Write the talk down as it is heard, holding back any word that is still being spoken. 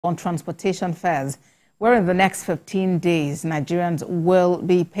on transportation fares, where in the next 15 days, Nigerians will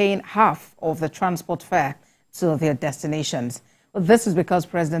be paying half of the transport fare to their destinations. Well, this is because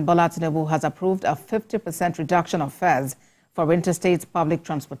President Bola Tinubu has approved a 50% reduction of fares for interstate public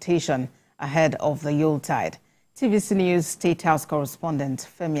transportation ahead of the Yuletide. TVC News State House correspondent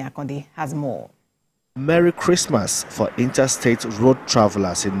Femi Akondi has more. Merry Christmas for interstate road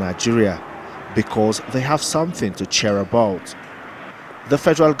travelers in Nigeria, because they have something to cheer about. The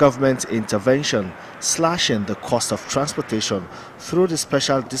federal government's intervention, slashing the cost of transportation through the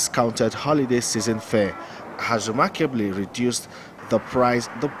special discounted holiday season fare, has remarkably reduced the price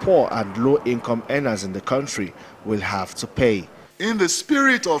the poor and low-income earners in the country will have to pay. In the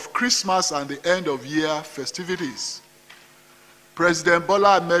spirit of Christmas and the end-of-year festivities, President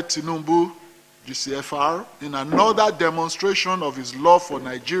Bola Tinubu, GCFR, in another demonstration of his love for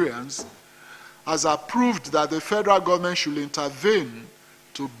Nigerians, has approved that the federal government should intervene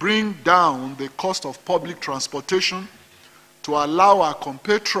to bring down the cost of public transportation to allow our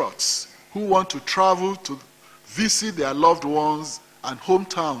compatriots who want to travel to visit their loved ones and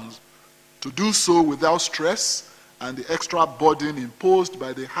hometowns to do so without stress and the extra burden imposed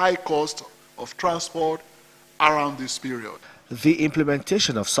by the high cost of transport around this period. The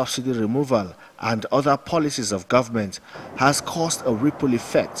implementation of subsidy removal and other policies of government has caused a ripple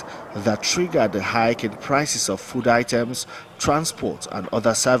effect that triggered a hike in prices of food items, transport and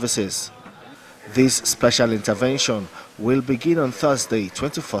other services. This special intervention will begin on Thursday,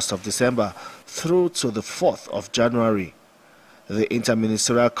 21st of December through to the 4th of January. The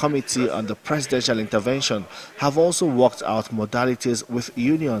Interministerial Committee on the Presidential Intervention have also worked out modalities with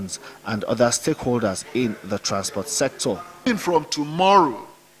unions and other stakeholders in the transport sector. From tomorrow,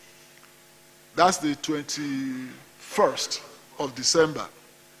 that's the 21st of December,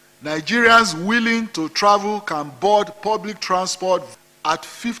 Nigerians willing to travel can board public transport at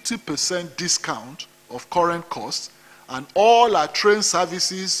 50% discount of current costs, and all our train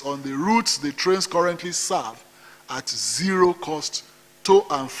services on the routes the trains currently serve at zero cost to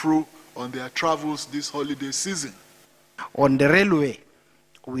and fro on their travels this holiday season. On the railway,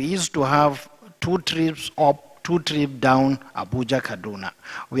 we used to have 2 trips up, 2 trips down Abuja Kaduna.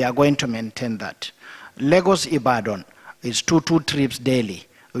 We are going to maintain that. Lagos Ibadan is 2 trips daily.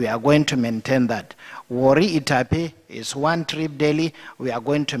 We are going to maintain that. Warri Itape is 1 trip daily. We are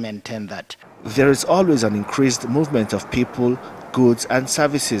going to maintain that. There is always an increased movement of people, goods and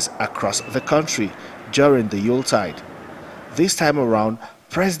services across the country during the Yuletide. This time around,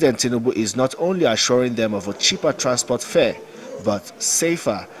 President Tinubu is not only assuring them of a cheaper transport fare, but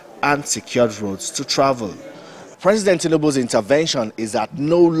safer and secured roads to travel. President Tinubu's intervention is at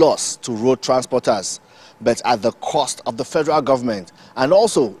no loss to road transporters, but at the cost of the federal government, and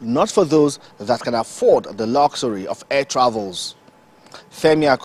also not for those that can afford the luxury of air travels. Femi